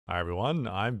Hi everyone,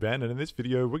 I'm Ben, and in this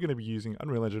video we're going to be using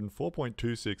Unreal Engine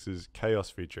 4.26's Chaos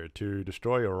feature to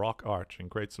destroy a rock arch and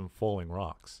create some falling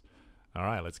rocks.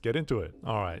 Alright, let's get into it.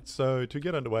 Alright, so to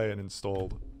get underway and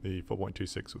install the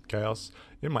 4.26 with Chaos,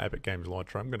 in my Epic Games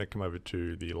launcher I'm going to come over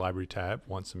to the Library tab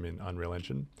once I'm in Unreal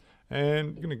Engine, and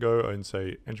I'm going to go and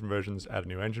say Engine Versions, add a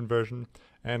new engine version,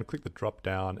 and click the drop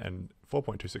down, and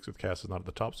 4.26 with Chaos is not at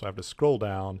the top, so I have to scroll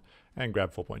down and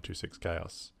grab 4.26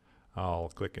 Chaos. I'll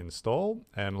click install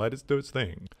and let it do its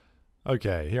thing.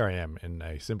 Okay, here I am in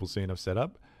a simple scene I've set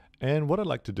up, and what I'd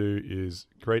like to do is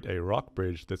create a rock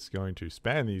bridge that's going to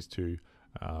span these two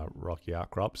rocky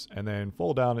outcrops and then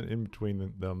fall down in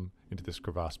between them into this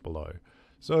crevasse below.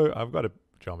 So I've got a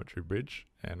geometry bridge,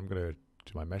 and I'm going to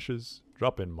do my meshes,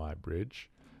 drop in my bridge,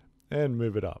 and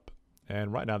move it up.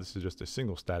 And right now this is just a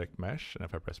single static mesh, and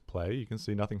if I press play you can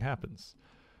see nothing happens.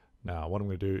 Now what I'm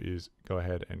going to do is go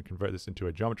ahead and convert this into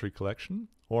a geometry collection,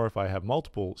 or if I have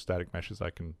multiple static meshes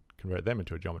I can convert them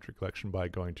into a geometry collection by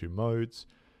going to modes,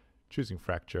 choosing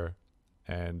fracture,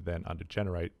 and then under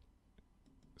generate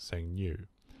saying new.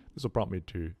 This will prompt me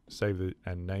to save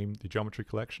and name the geometry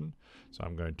collection, so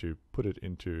I'm going to put it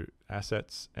into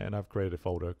assets, and I've created a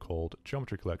folder called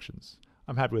geometry collections.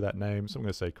 I'm happy with that name, so I'm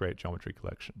going to say create geometry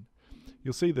collection.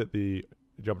 You'll see that the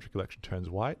geometry collection turns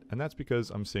white, and that's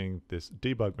because I'm seeing this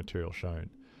debug material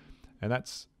shown, and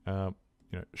that's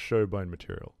show bone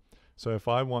material. So if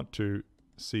I want to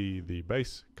see the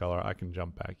base color, I can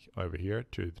jump back over here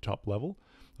to the top level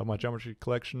of my geometry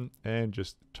collection and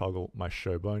just toggle my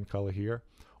show bone color here,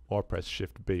 or press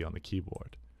Shift B on the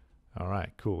keyboard.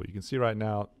 Alright, cool. You can see right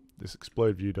now this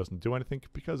explode view doesn't do anything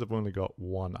because I've only got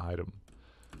one item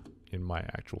in my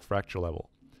actual fracture level.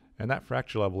 And that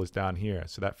fracture level is down here.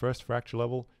 So that first fracture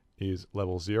level is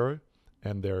level 0,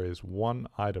 and there is one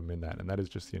item in that, and that is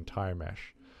just the entire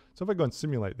mesh. So if I go and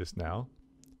simulate this now,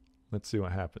 let's see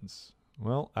what happens.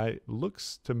 Well, it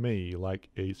looks to me like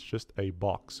it's just a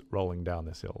box rolling down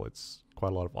this hill. It's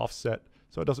quite a lot of offset,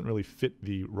 so it doesn't really fit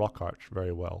the rock arch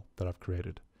very well that I've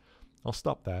created. I'll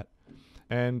stop that,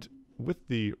 and with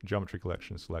the geometry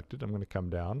collection selected, I'm going to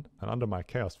come down, and under my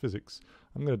Chaos Physics,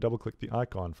 I'm going to double click the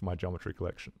icon for my geometry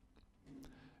collection.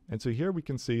 And so here we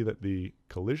can see that the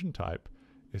collision type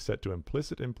is set to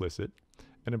implicit,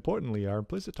 and importantly our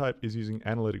implicit type is using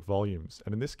analytic volumes,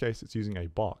 and in this case it's using a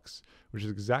box, which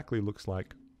exactly looks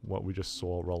like what we just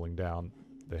saw rolling down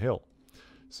the hill.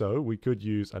 So we could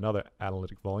use another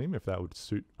analytic volume if that would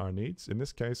suit our needs. In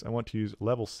this case I want to use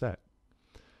level set.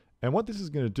 And what this is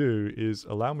going to do is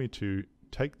allow me to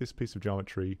take this piece of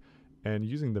geometry and,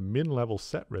 using the min level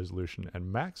set resolution and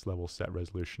max level set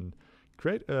resolution,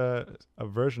 create a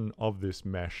version of this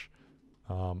mesh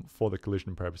for the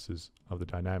collision purposes of the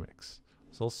dynamics.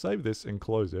 So I'll save this and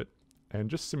close it and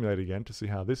just simulate again to see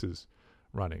how this is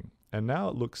running. And now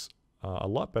it looks a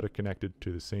lot better connected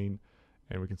to the scene,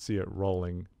 and we can see it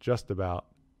rolling just about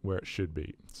where it should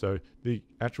be. So the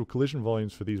actual collision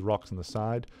volumes for these rocks on the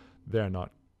side, they're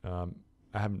not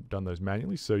I haven't done those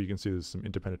manually, so you can see there's some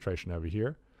interpenetration over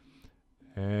here,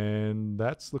 and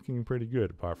that's looking pretty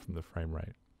good apart from the frame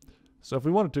rate. So if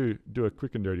we wanted to do a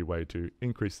quick and dirty way to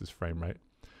increase this frame rate,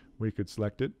 we could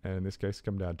select it, and in this case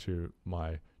come down to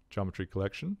my geometry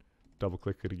collection, double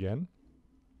click it again,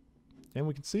 and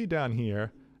we can see down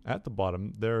here at the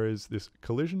bottom there is this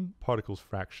collision particles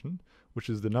fraction, which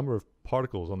is the number of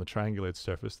particles on the triangulated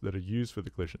surface that are used for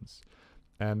the collisions.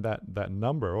 And that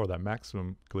number, or that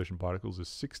maximum collision particles, is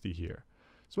 60 here.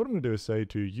 So what I'm going to do is say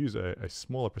to use a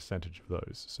smaller percentage of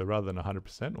those. So rather than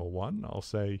 100% or 1, I'll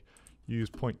say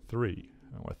use 0.3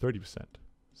 or 30%.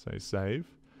 Say save,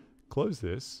 close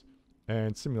this,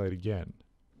 and simulate again.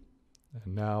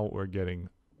 And now we're getting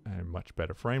a much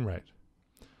better frame rate.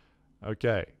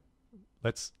 Okay,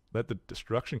 let's let the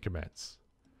destruction commence.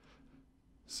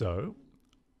 So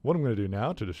what I'm going to do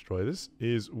now to destroy this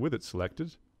is, with it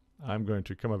selected, I'm going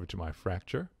to come over to my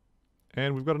fracture,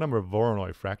 and we've got a number of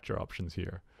Voronoi fracture options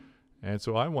here. And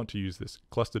so I want to use this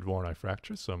clustered Voronoi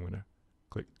fracture, so I'm going to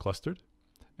click clustered.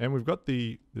 And we've got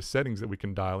the settings that we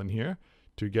can dial in here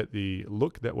to get the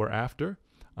look that we're after.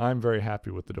 I'm very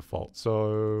happy with the default,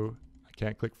 so I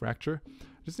can't click fracture.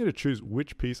 I just need to choose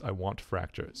which piece I want to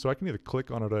fracture. So I can either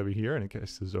click on it over here, and in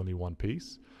case there's only one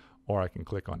piece, or I can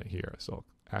click on it here. So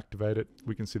I'll activate it.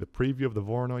 We can see the preview of the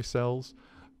Voronoi cells.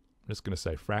 I'm just going to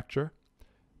say fracture,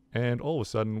 and all of a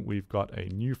sudden we've got a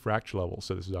new fracture level.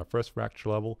 So this is our first fracture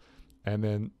level, and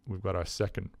then we've got our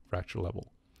second fracture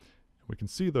level. We can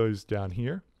see those down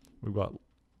here. We've got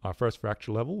our first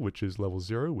fracture level, which is level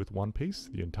 0 with one piece,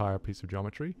 the entire piece of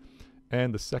geometry,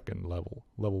 and the second level,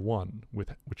 level 1,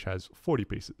 which has 40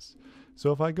 pieces.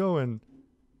 So if I go and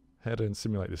head and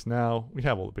simulate this now. We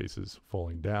have all the pieces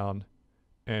falling down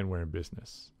and we're in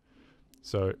business.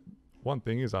 So one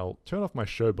thing is I'll turn off my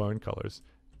show bone colors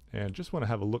and just want to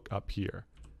have a look up here.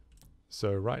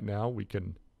 So right now we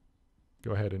can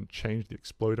go ahead and change the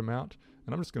explode amount,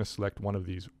 and I'm just going to select one of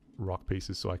these rock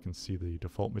pieces so I can see the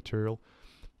default material.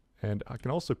 And I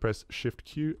can also press Shift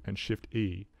Q and Shift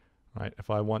E, right, if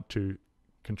I want to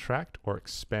contract or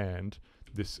expand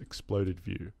this exploded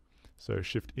view. So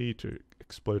Shift E to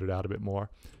explode it out a bit more.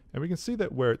 And we can see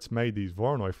that where it's made these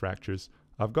Voronoi fractures,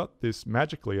 I've got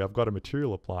a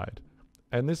material applied.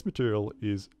 And this material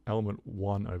is element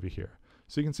 1 over here.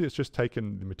 So you can see it's just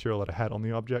taken the material that I had on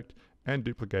the object and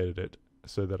duplicated it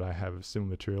so that I have a similar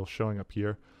material showing up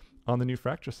here on the new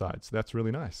fracture side. So that's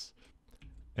really nice.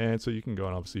 And so you can go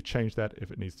and obviously change that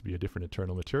if it needs to be a different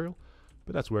internal material,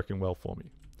 but that's working well for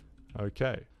me.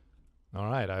 Okay. All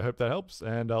right, I hope that helps,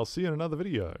 and I'll see you in another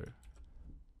video.